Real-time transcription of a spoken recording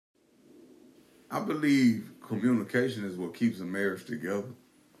I believe communication is what keeps a marriage together.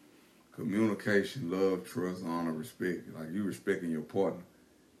 Communication, love, trust, honor, respect. Like you respecting your partner.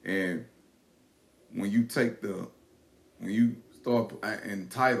 And when you start, and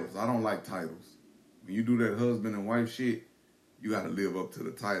titles, I don't like titles. When you do that husband and wife shit, you got to live up to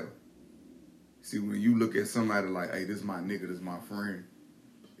the title. See, when you look at somebody like, hey, this is my nigga, this is my friend,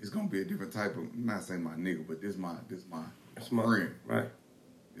 it's going to be a different type of, I'm not saying my nigga, but this my friend. Right.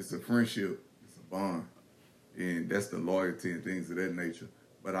 It's a friendship. It's a bond. And that's the loyalty and things of that nature.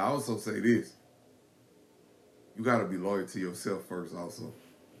 But I also say this. You got to be loyal to yourself first also.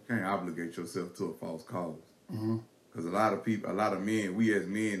 You can't obligate yourself to a false cause. Because a lot of men, we as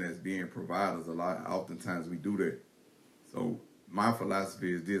men as being providers, oftentimes we do that. So my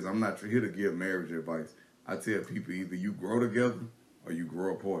philosophy is this. I'm not here to give marriage advice. I tell people either you grow together or you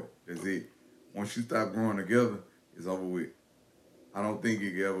grow apart. That's it. Once you stop growing together, it's over with. I don't think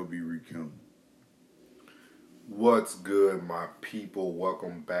it can ever be rekindled. What's good, my people?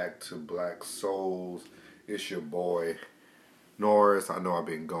 Welcome back to Black Souls. It's your boy, Norris. I know I've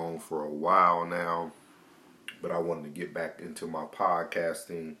been gone for a while now, but I wanted to get back into my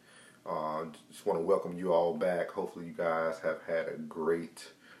podcasting. Just want to welcome you all back. Hopefully you guys have had a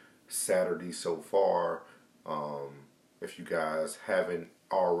great Saturday so far. If you guys haven't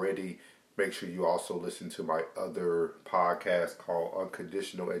already, make sure you also listen to my other podcast called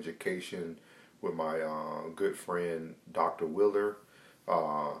Unconditional Education with my good friend, Dr. Willer.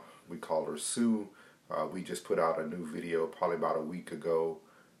 We call her Sue. We just put out a new video probably about a week ago,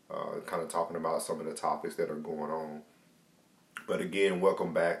 kind of talking about some of the topics that are going on. But again,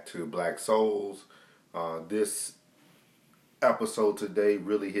 welcome back to Black Souls. This episode today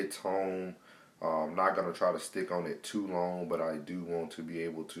really hits home. I'm not going to try to stick on it too long, but I do want to be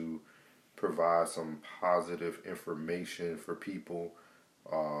able to provide some positive information for people.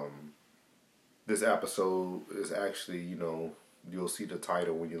 This episode is actually, you'll see the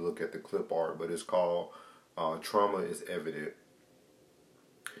title when you look at the clip art, but it's called Trauma is Evident.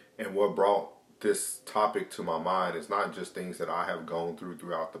 And what brought this topic to my mind is not just things that I have gone through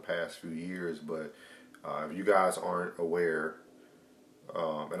throughout the past few years, but if you guys aren't aware,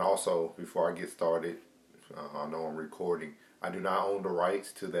 and also before I get started, I know I'm recording, I do not own the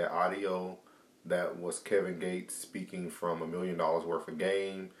rights to that audio. That was Kevin Gates speaking from $1 Million Worth of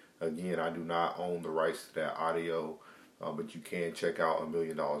Game. Again, I do not own the rights to that audio, but you can check out $1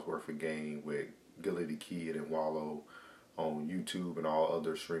 Million Worth of Game with Gilly the Kid and Wallow on YouTube and all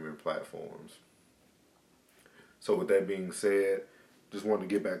other streaming platforms. So with that being said, just wanted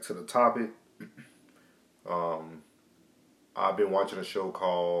to get back to the topic. I've been watching a show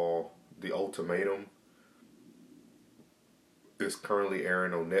called The Ultimatum. It's currently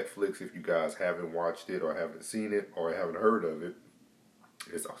airing on Netflix. If you guys haven't watched it or haven't seen it or haven't heard of it,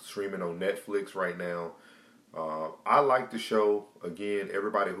 it's streaming on Netflix right now. I like the show. Again,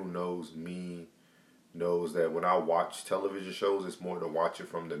 everybody who knows me knows that when I watch television shows, it's more to watch it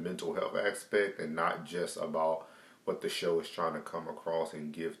from the mental health aspect and not just about what the show is trying to come across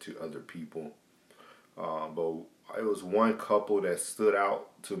and give to other people. But it was one couple that stood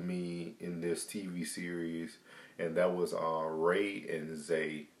out to me in this TV series, and that was Ray and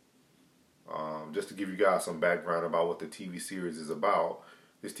Zay. Just to give you guys some background about what the TV series is about.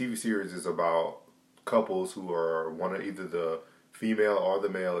 This TV series is about couples who are either the female or the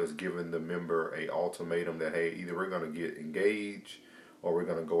male is giving the member a ultimatum that, hey, either we're going to get engaged or we're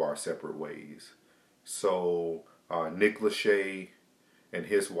going to go our separate ways. So Nick Lachey and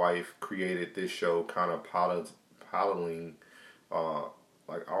his wife created this show kind of piloting,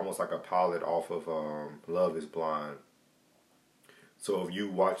 like almost like a pilot off of Love is Blind. So if you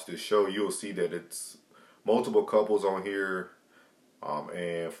watch this show, you'll see that it's multiple couples on here,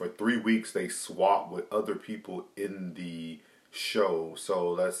 and for 3 weeks they swap with other people in the show.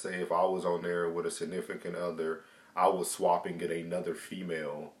 So let's say if I was on there with a significant other, I would swap and get another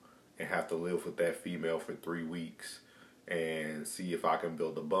female and have to live with that female for 3 weeks and see if I can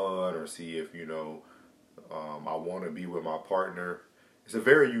build a bond or see if, I want to be with my partner. It's a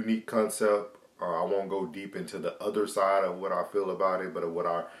very unique concept. I won't go deep into the other side of what I feel about it, but what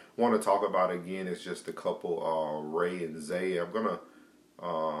I want to talk about again is just the couple, Ray and Zay. I'm going to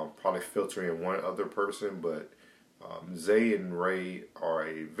probably filter in one other person, but Zay and Ray are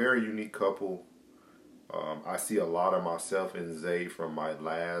a very unique couple. I see a lot of myself in Zay from my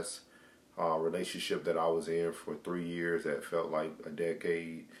last relationship that I was in for 3 years that felt like a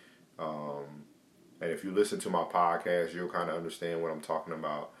decade. And if you listen to my podcast, you'll kind of understand what I'm talking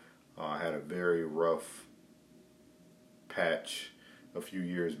about. I had a very rough patch a few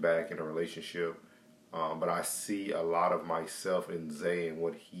years back in a relationship. But I see a lot of myself in Zay and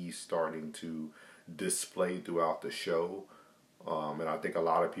what he's starting to display throughout the show. And I think a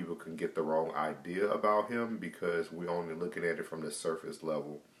lot of people can get the wrong idea about him because we're only looking at it from the surface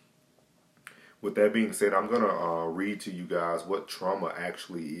level. With that being said, I'm going to read to you guys what trauma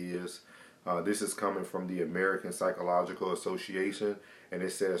actually is. This is coming from the American Psychological Association, and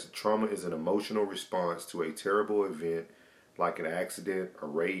it says trauma is an emotional response to a terrible event like an accident, a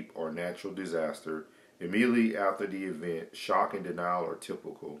rape, or natural disaster. Immediately after the event, shock and denial are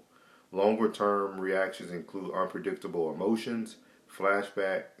typical. Longer-term reactions include unpredictable emotions,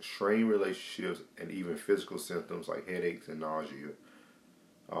 flashback, strained relationships, and even physical symptoms like headaches and nausea.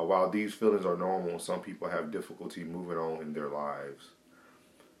 While these feelings are normal, some people have difficulty moving on in their lives.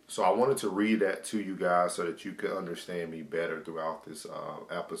 So I wanted to read that to you guys so that you could understand me better throughout this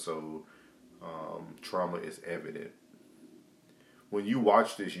episode. Trauma is evident. When you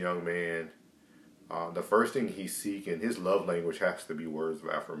watch this young man, the first thing he's seeking, his love language has to be words of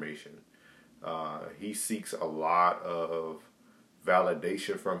affirmation. He seeks a lot of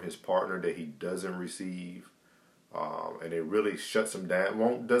validation from his partner that he doesn't receive. And it really shuts him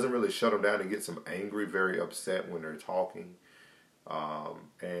down. Doesn't really shut him down and gets him angry, very upset when they're talking.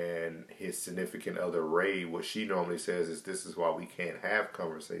 And his significant other, Ray, what she normally says is this is why we can't have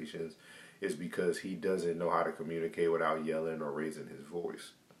conversations, is because he doesn't know how to communicate without yelling or raising his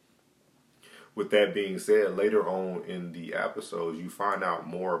voice. With that being said, later on in the episodes, you find out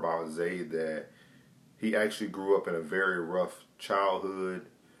more about Zay, that he actually grew up in a very rough childhood.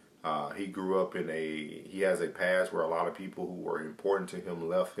 He has a past where a lot of people who were important to him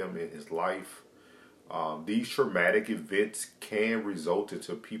left him in his life. These traumatic events can result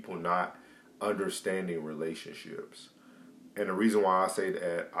into people not understanding relationships. And the reason why I say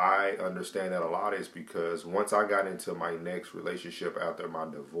that I understand that a lot is because once I got into my next relationship after my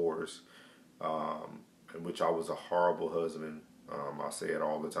divorce, in which I was a horrible husband, I say it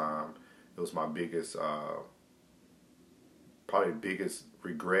all the time. It was my biggest, probably biggest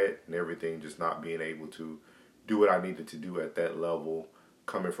regret and everything, just not being able to do what I needed to do at that level.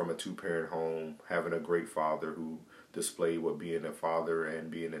 Coming from a two-parent home, having a great father who displayed what being a father and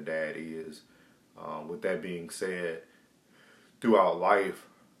being a dad is. With that being said, throughout life,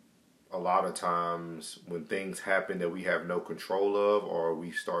 a lot of times when things happen that we have no control of, or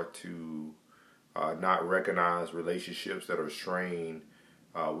we start to not recognize relationships that are strained,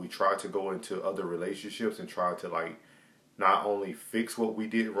 we try to go into other relationships and try to not only fix what we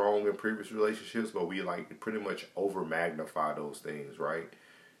did wrong in previous relationships, but we pretty much over magnify those things, right?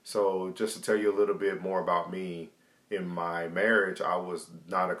 So just to tell you a little bit more about me, in my marriage, I was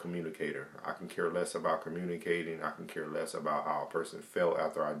not a communicator. I can care less about communicating. I can care less about how a person felt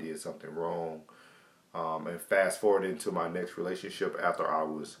after I did something wrong. And fast forward into my next relationship after I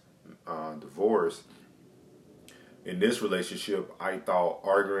was divorced. In this relationship, I thought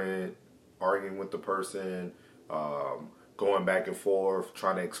arguing with the person, going back and forth,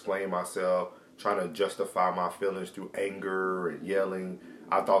 trying to explain myself, trying to justify my feelings through anger and yelling,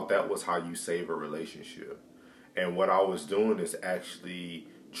 I thought that was how you save a relationship. And what I was doing is actually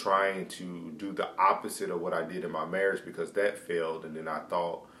trying to do the opposite of what I did in my marriage, because that failed. And then I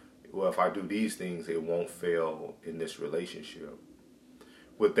thought, well, if I do these things, it won't fail in this relationship.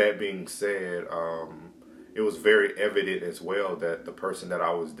 With that being said, it was very evident as well that the person that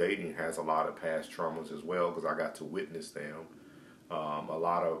I was dating has a lot of past traumas as well, because I got to witness them. A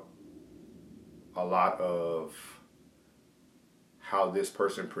lot of how this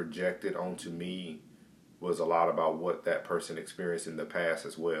person projected onto me was a lot about what that person experienced in the past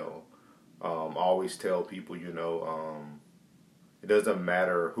as well. I always tell people, it doesn't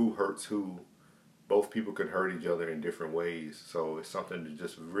matter who hurts who. Both people can hurt each other in different ways. So it's something to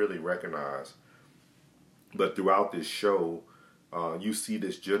just really recognize. But throughout this show, you see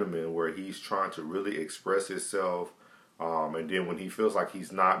this gentleman where he's trying to really express himself. And then when he feels like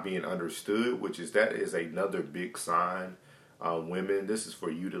he's not being understood, that is another big sign. Women, this is for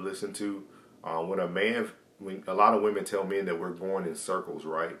you to listen to. When a lot of women tell men that we're going in circles,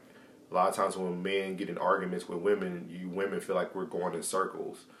 right? A lot of times when men get in arguments with women, you women feel like we're going in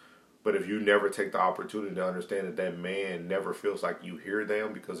circles. But if you never take the opportunity to understand that that man never feels like you hear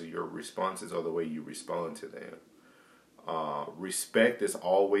them because of your responses or the way you respond to them. Respect is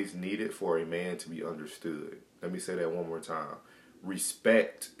always needed for a man to be understood. Let me say that one more time.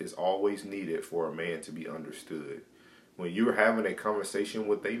 Respect is always needed for a man to be understood. When you're having a conversation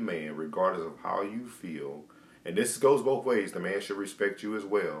with a man, regardless of how you feel, and this goes both ways, the man should respect you as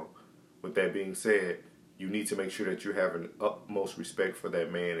well. With that being said, you need to make sure that you're having utmost respect for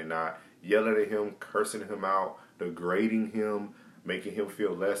that man and not yelling at him, cursing him out, degrading him, making him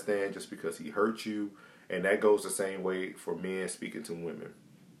feel less than just because he hurt you. And that goes the same way for men speaking to women.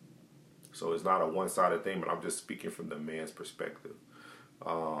 So it's not a one-sided thing, but I'm just speaking from the man's perspective.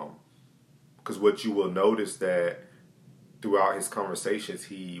 Because what you will notice that throughout his conversations,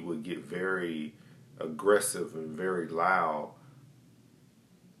 he would get very aggressive and very loud.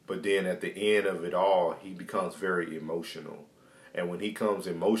 But then at the end of it all, he becomes very emotional. And when he comes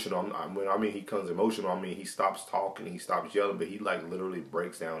emotional, when I mean he comes emotional, I mean he stops talking, he stops yelling, but he like literally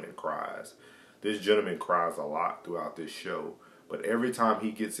breaks down and cries. This gentleman cries a lot throughout this show. But every time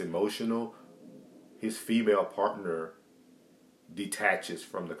he gets emotional, his female partner detaches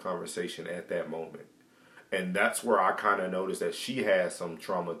from the conversation at that moment. And that's where I kind of noticed that she has some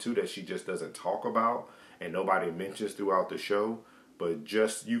trauma too that she just doesn't talk about and nobody mentions throughout the show. But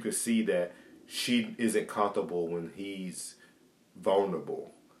just you can see that she isn't comfortable when he's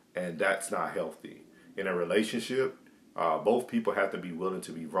vulnerable. And that's not healthy. In a relationship, both people have to be willing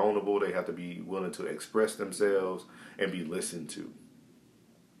to be vulnerable. They have to be willing to express themselves and be listened to.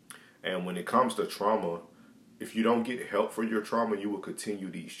 And when it comes to trauma, if you don't get help for your trauma, you will continue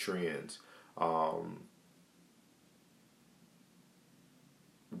these trends.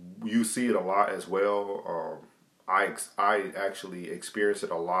 You see it a lot as well. I actually experience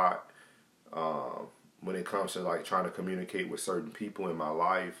it a lot when it comes to like trying to communicate with certain people in my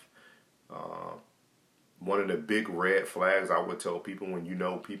life. One of the big red flags I would tell people when you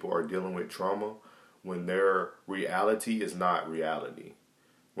know people are dealing with trauma, when their reality is not reality.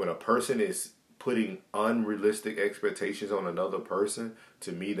 When a person is putting unrealistic expectations on another person,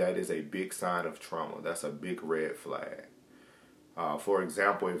 to me that is a big sign of trauma. That's a big red flag. For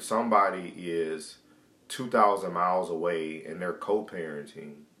example, if somebody is 2,000 miles away and they're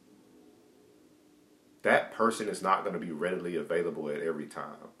co-parenting, that person is not going to be readily available at every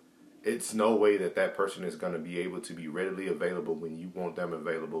time. It's no way that that person is going to be able to be readily available when you want them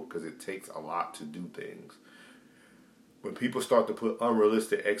available, because it takes a lot to do things. When people start to put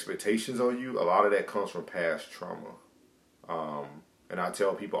unrealistic expectations on you, a lot of that comes from past trauma. And I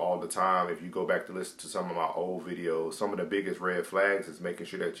tell people all the time, if you go back to listen to some of my old videos, some of the biggest red flags is making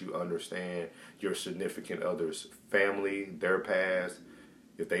sure that you understand your significant other's family, their past.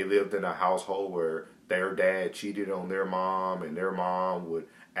 If they lived in a household where their dad cheated on their mom and their mom would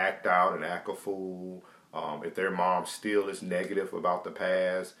act out and act a fool, if their mom still is negative about the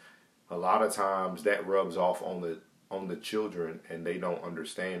past, a lot of times that rubs off on the children, and they don't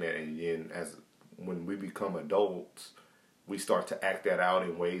understand that. And then when we become adults, we start to act that out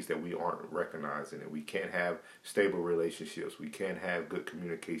in ways that we aren't recognizing it. We can't have stable relationships. We can't have good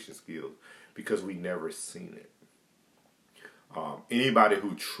communication skills because we never seen it. Anybody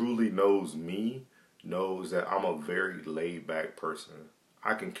who truly knows me knows that I'm a very laid back person.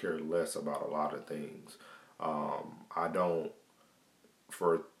 I can care less about a lot of things. I don't,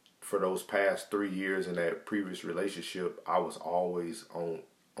 for those past 3 years in that previous relationship, I was always on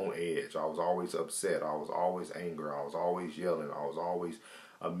edge. I was always upset. I was always angry. I was always yelling. I was always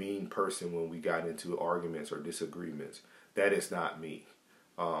a mean person when we got into arguments or disagreements. That is not me.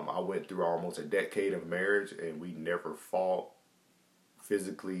 I went through almost a decade of marriage and we never fought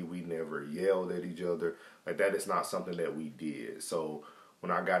physically. We never yelled at each other. Like, that is not something that we did. So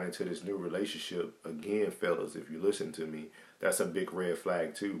when I got into this new relationship, again, fellas, if you listen to me, that's a big red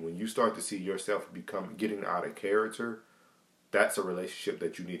flag too. When you start to see yourself getting out of character, that's a relationship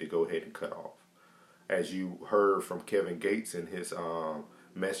that you need to go ahead and cut off. As you heard from Kevin Gates in his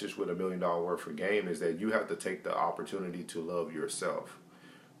message with $1 Million Word for Game, is that you have to take the opportunity to love yourself.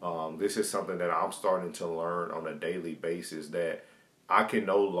 This is something that I'm starting to learn on a daily basis, that I can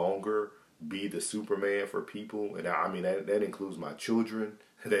no longer be the Superman for people. And I mean, that includes my children.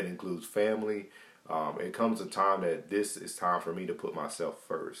 That includes family. It comes a time that this is time for me to put myself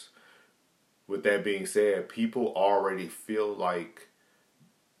first. With that being said, people already feel like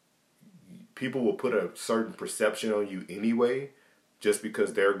people will put a certain perception on you anyway, just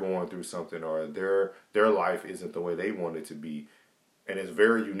because they're going through something or their life isn't the way they want it to be. And it's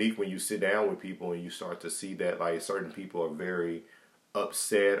very unique when you sit down with people and you start to see that like certain people are very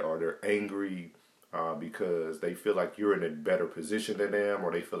upset or they're angry because they feel like you're in a better position than them,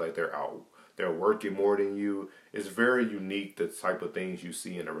 or they feel like they're working more than you. It's very unique, the type of things you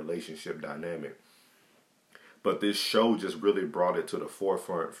see in a relationship dynamic. But this show just really brought it to the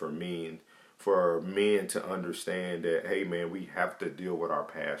forefront for men to understand that, hey man, we have to deal with our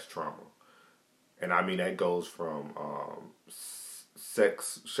past trauma. And I mean, that goes from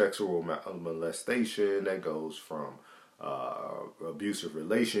sexual molestation, that goes from abusive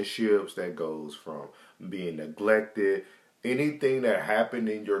relationships, that goes from being neglected. Anything that happened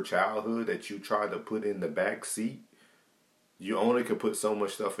in your childhood that you tried to put in the back seat, You only can put so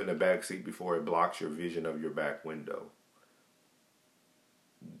much stuff in the back seat before it blocks your vision of your back window.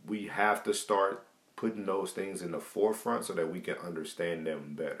 We have to start putting those things in the forefront so that we can understand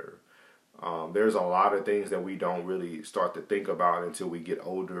them better. There's a lot of things that we don't really start to think about until we get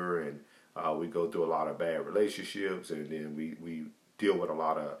older, and we go through a lot of bad relationships, and then we deal with a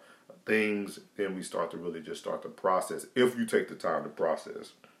lot of things. Then we start to really just start to process, if you take the time to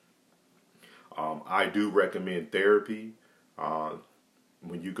process. I do recommend therapy.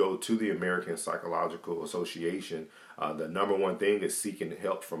 When you go to the American Psychological Association, the number one thing is seeking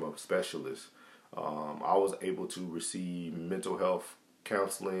help from a specialist. I was able to receive mental health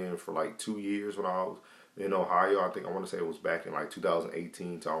counseling for like 2 years when I was in Ohio. I want to say it was back in like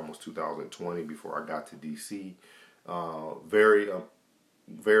 2018 to almost 2020 before I got to DC. Very,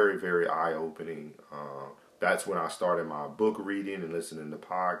 very eye-opening. That's when I started my book reading and listening to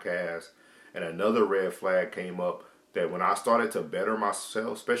podcasts. And another red flag came up that when I started to better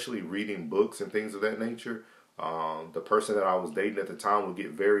myself, especially reading books and things of that nature, the person that I was dating at the time would get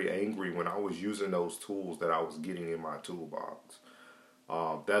very angry when I was using those tools that I was getting in my toolbox.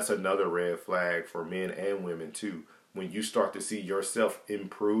 That's another red flag for men and women too. When you start to see yourself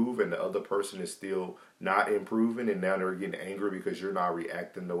improve and the other person is still not improving, and now they're getting angry because you're not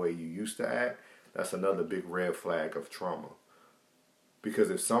reacting the way you used to act, that's another big red flag of trauma.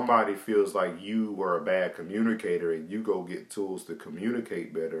 Because if somebody feels like you were a bad communicator and you go get tools to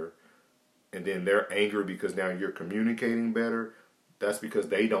communicate better, and then they're angry because now you're communicating better, that's because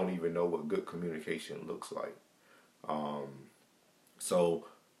they don't even know what good communication looks like. So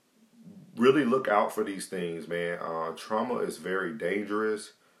really look out for these things, man. Trauma is very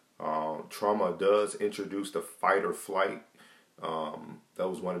dangerous. Trauma does introduce the fight or flight. That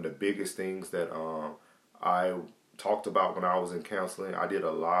was one of the biggest things that I talked about when I was in counseling. I did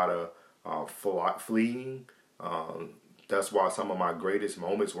a lot of fleeing. That's why some of my greatest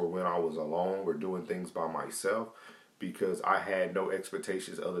moments were when I was alone or doing things by myself, because I had no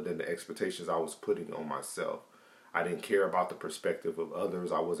expectations other than the expectations I was putting on myself. I didn't care about the perspective of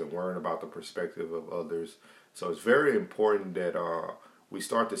others. I wasn't worrying about the perspective of others. So it's very important that we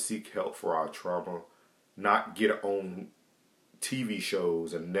start to seek help for our trauma, not get on TV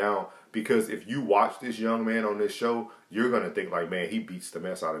shows. And now, because if you watch this young man on this show, you're going to think like, man, he beats the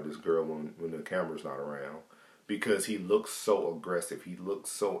mess out of this girl when the camera's not around, because he looks so aggressive. He looks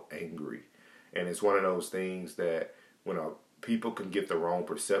so angry. And it's one of those things that when people can get the wrong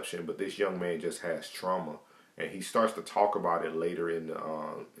perception, but this young man just has trauma. And he starts to talk about it later in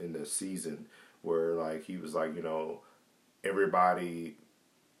the season, where like he was like, everybody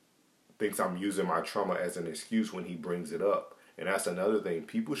thinks I'm using my trauma as an excuse when he brings it up. And that's another thing.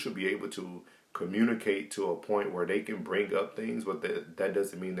 People should be able to communicate to a point where they can bring up things, but that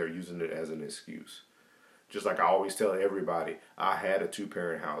doesn't mean they're using it as an excuse. Just like I always tell everybody, I had a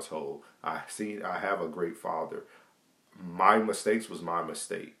 2-parent household. I have a great father. My mistakes was my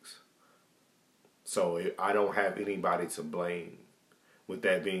mistakes. So I don't have anybody to blame. With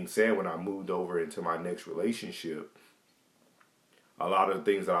that being said, when I moved over into my next relationship, a lot of the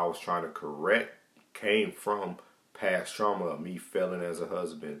things that I was trying to correct came from past trauma of me failing as a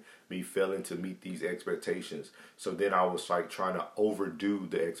husband, me failing to meet these expectations. So then I was like trying to overdo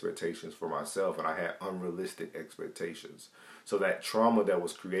the expectations for myself, and I had unrealistic expectations. So that trauma that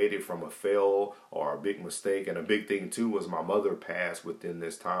was created from a fail or a big mistake, and a big thing too was my mother passed within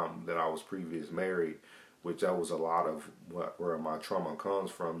this time that I was previous married, which that was a lot of where my trauma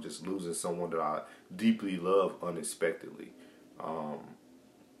comes from, just losing someone that I deeply love unexpectedly.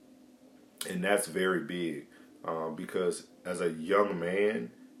 And that's very big. Because as a young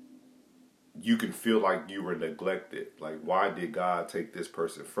man, you can feel like you were neglected. Like, why did God take this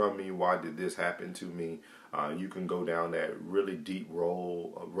person from me? Why did this happen to me? You can go down that really deep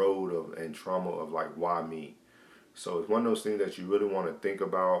road of trauma of like, why me? So it's one of those things that you really want to think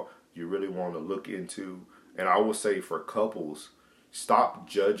about, you really want to look into. And I will say for couples, stop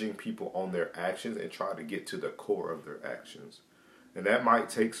judging people on their actions and try to get to the core of their actions. And that might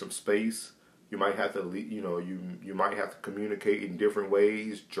take some space. You might have to, you might have to communicate in different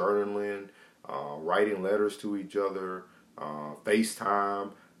ways, journaling, writing letters to each other,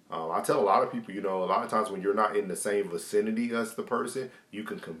 FaceTime. I tell a lot of people, a lot of times when you're not in the same vicinity as the person, you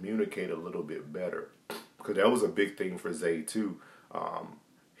can communicate a little bit better. Because that was a big thing for Zay too.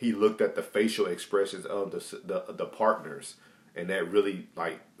 He looked at the facial expressions of the partners, and that really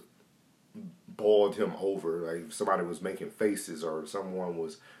like boiled him over. Like if somebody was making faces or someone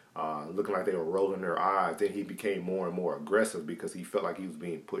was looking like they were rolling their eyes, then he became more and more aggressive because he felt like he was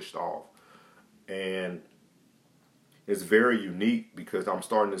being pushed off. And it's very unique because I'm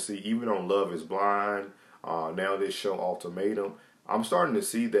starting to see, even on Love is Blind, Now this show Ultimatum, I'm starting to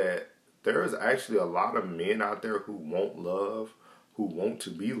see that there's actually a lot of men out there who want love, who want to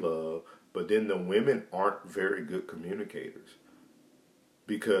be loved, but then the women aren't very good communicators.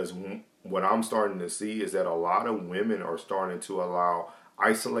 Because what I'm starting to see is that a lot of women are starting to allow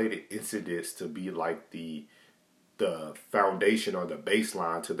isolated incidents to be like the foundation or the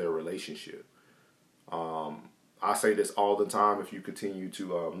baseline to their relationship. I say this all the time if you continue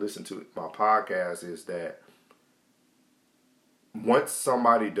to listen to my podcast, is that once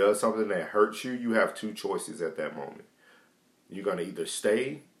somebody does something that hurts you, you have two choices at that moment. You're going to either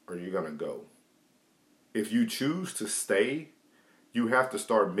stay or you're going to go. If you choose to stay, you have to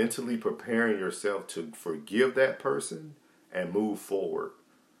start mentally preparing yourself to forgive that person and move forward.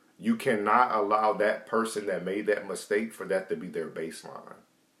 You cannot allow that person that made that mistake for that to be their baseline.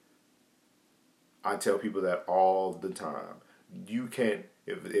 I tell people that all the time. You can't,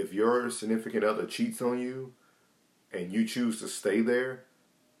 if your significant other cheats on you and you choose to stay there,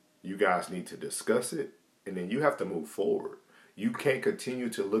 you guys need to discuss it and then you have to move forward. You can't continue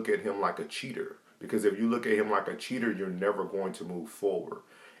to look at him like a cheater, because if you look at him like a cheater, you're never going to move forward.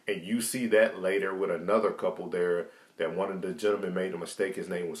 And you see that later with another couple there, that one of the gentlemen made a mistake. His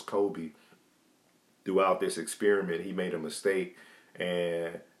name was Kobe. Throughout this experiment, he made a mistake,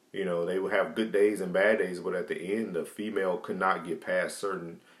 and you know, they would have good days and bad days, but at the end, the female could not get past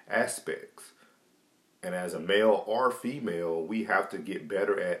certain aspects. And as a male or female, we have to get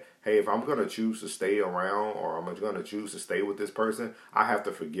better at, hey, if I'm going to choose to stay around or I'm going to choose to stay with this person, I have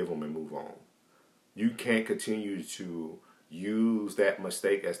to forgive them and move on. You can't continue to use that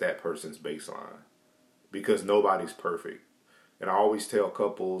mistake as that person's baseline, because nobody's perfect. And I always tell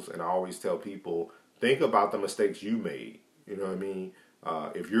couples and I always tell people, think about the mistakes you made. You know what I mean?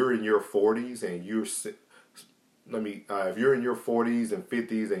 If you're in your 40s and if you're in your 40s and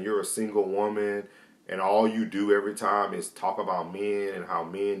 50s and you're a single woman and all you do every time is talk about men and how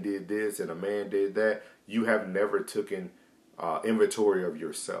men did this and a man did that, you have never taken inventory of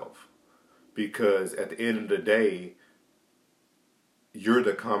yourself. Because at the end of the day, you're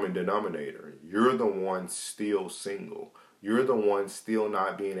the common denominator. You're the one still single. You're the one still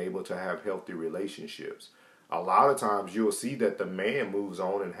not being able to have healthy relationships. A lot of times you'll see that the man moves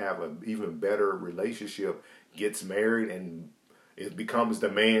on and have an even better relationship, gets married, and it becomes the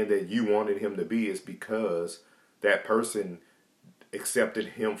man that you wanted him to be. Is because that person accepted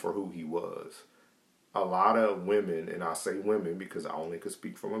him for who he was. A lot of women, and I say women because I only could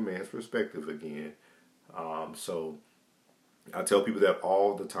speak from a man's perspective again. So I tell people that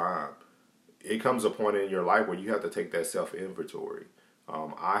all the time. It comes a point in your life where you have to take that self-inventory.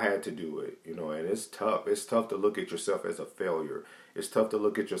 I had to do it, you know, and it's tough. It's tough to look at yourself as a failure. It's tough to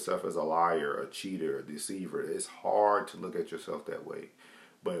look at yourself as a liar, a cheater, a deceiver. It's hard to look at yourself that way.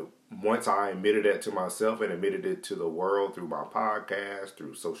 But once I admitted that to myself and admitted it to the world through my podcast,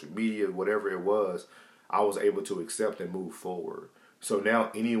 through social media, whatever it was, I was able to accept and move forward. So now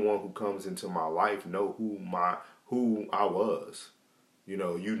anyone who comes into my life know who I was. You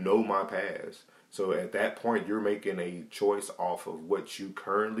know my past. So at that point, you're making a choice off of what you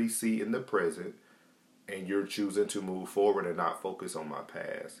currently see in the present, and you're choosing to move forward and not focus on my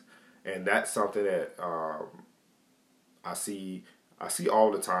past. And that's something that I see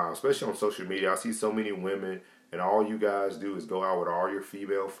all the time, especially on social media. I see so many women, and all you guys do is go out with all your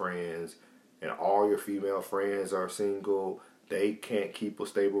female friends, and all your female friends are single. They can't keep a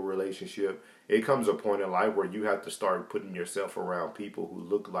stable relationship. It comes a point in life where you have to start putting yourself around people who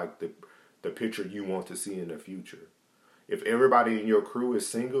look like the picture you want to see in the future. If everybody in your crew is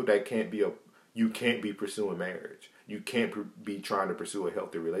single, you can't be pursuing marriage. You can't be trying to pursue a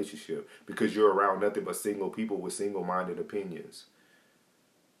healthy relationship because you're around nothing but single people with single-minded opinions.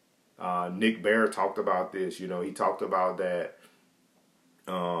 Nick Bare talked about this. You know, he talked about that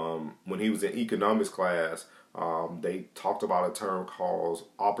when he was in economics class. They talked about a term called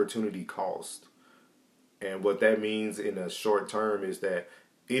opportunity cost. And what that means in a short term is that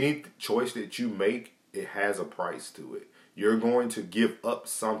any choice that you make, it has a price to it. You're going to give up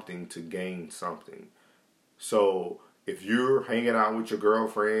something to gain something. So if you're hanging out with your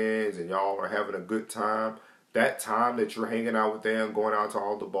girlfriends and y'all are having a good time, that time that you're hanging out with them, going out to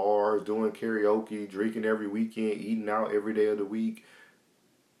all the bars, doing karaoke, drinking every weekend, eating out every day of the week,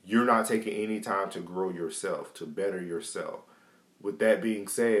 you're not taking any time to grow yourself, to better yourself. With that being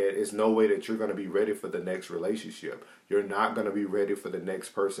said, it's no way that you're going to be ready for the next relationship. You're not going to be ready for the next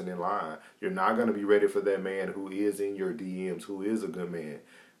person in line. You're not going to be ready for that man who is in your DMs, who is a good man.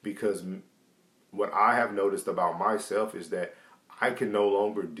 Because what I have noticed about myself is that I can no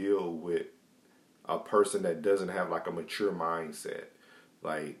longer deal with a person that doesn't have like a mature mindset.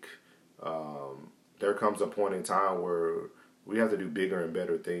 Like, there comes a point in time where we have to do bigger and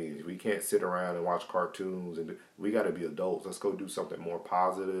better things. We can't sit around and watch cartoons, and we got to be adults. Let's go do something more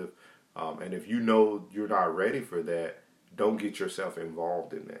positive. And if you know you're not ready for that, don't get yourself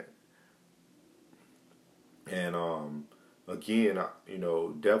involved in that. And again,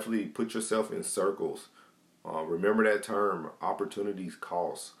 definitely put yourself in circles. Remember that term, opportunities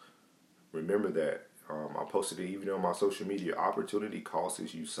cost. Remember that. I posted it even on my social media. Opportunity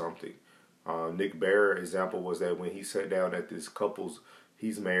costs you something. Nick Barrett example was that when he sat down at this couple's,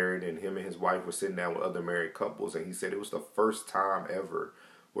 he's married, and him and his wife were sitting down with other married couples, and he said it was the first time ever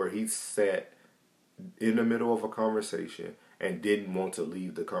where he sat in the middle of a conversation and didn't want to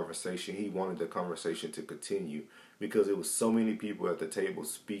leave the conversation. He wanted the conversation to continue because it was so many people at the table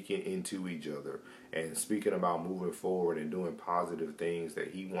speaking into each other and speaking about moving forward and doing positive things that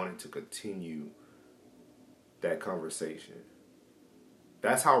he wanted to continue that conversation.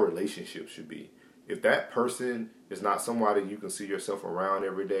 That's how relationships should be. If that person is not somebody you can see yourself around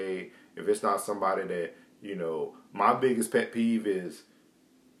every day, if it's not somebody that, my biggest pet peeve is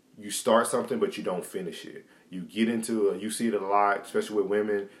you start something but you don't finish it. You get into you see it a lot, especially with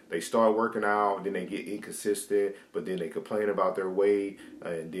women. They start working out, then they get inconsistent, but then they complain about their weight,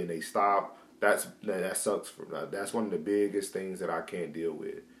 and then they stop. That sucks. That's one of the biggest things that I can't deal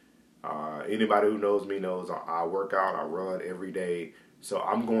with. Anybody who knows me knows I work out, I run every day. So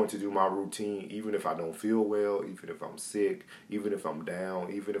I'm going to do my routine even if I don't feel well, even if I'm sick, even if I'm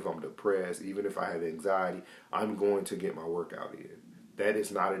down, even if I'm depressed, even if I have anxiety. I'm going to get my workout in. That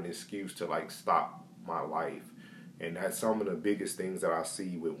is not an excuse to stop my life. And that's some of the biggest things that I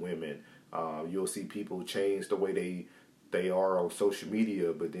see with women. You'll see people change the way they are on social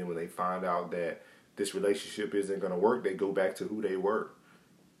media, but then when they find out that this relationship isn't going to work, they go back to who they were.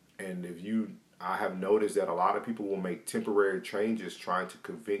 And I have noticed that a lot of people will make temporary changes trying to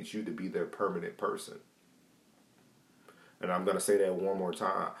convince you to be their permanent person. And I'm going to say that one more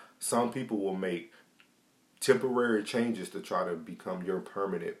time. Some people will make temporary changes to try to become your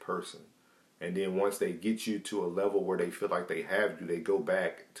permanent person. And then once they get you to a level where they feel like they have you, they go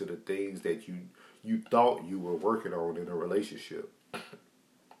back to the things that you thought you were working on in a relationship.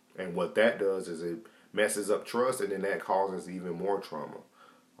 And what that does is it messes up trust, and then that causes even more trauma.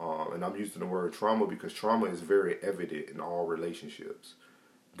 And I'm using the word trauma because trauma is very evident in all relationships.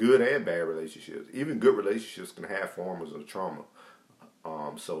 Good and bad relationships. Even good relationships can have forms of trauma.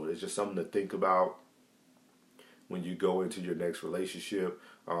 So it's just something to think about when you go into your next relationship.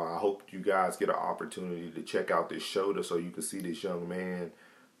 I hope you guys get an opportunity to check out this show so you can see this young man.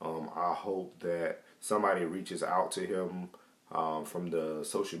 I hope that somebody reaches out to him from the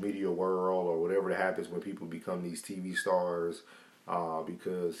social media world or whatever that happens when people become these TV stars.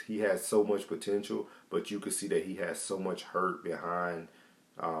 Because he has so much potential, but you can see that he has so much hurt behind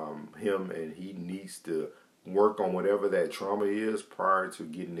him, and he needs to work on whatever that trauma is prior to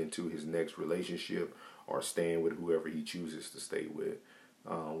getting into his next relationship or staying with whoever he chooses to stay with.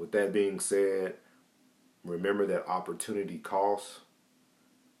 With that being said, remember that opportunity costs.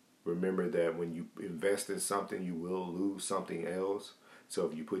 Remember that when you invest in something, you will lose something else. So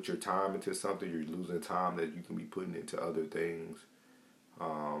if you put your time into something, you're losing time that you can be putting into other things.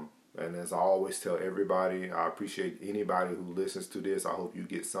 And as I always tell everybody, I appreciate anybody who listens to this. I hope you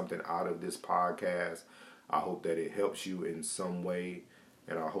get something out of this podcast. I hope that it helps you in some way.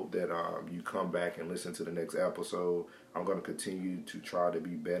 And I hope that you come back and listen to the next episode. I'm going to continue to try to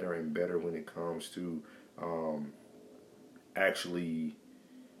be better and better when it comes to actually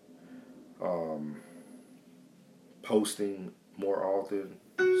posting more often.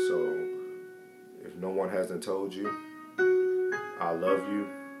 So if no one hasn't told you, I love you.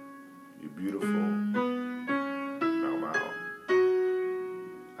 You're beautiful. I'm out.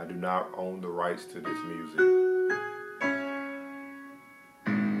 I do not own the rights to this music.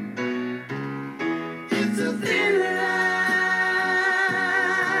 It's a thin line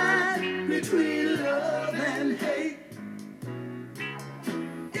between love and hate.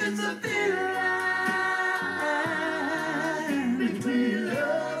 It's a thin line between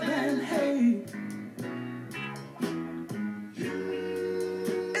love and hate.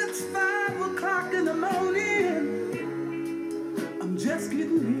 It's 5 o'clock in the morning. I'm just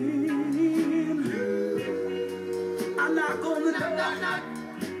getting in. I knock on the door.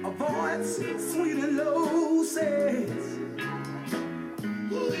 A voice sweet and low says,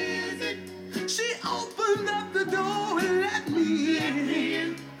 "Who is it?" She opened up the door and let me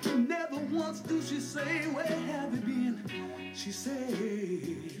in. Never once do she say, "Where have you been?" She said,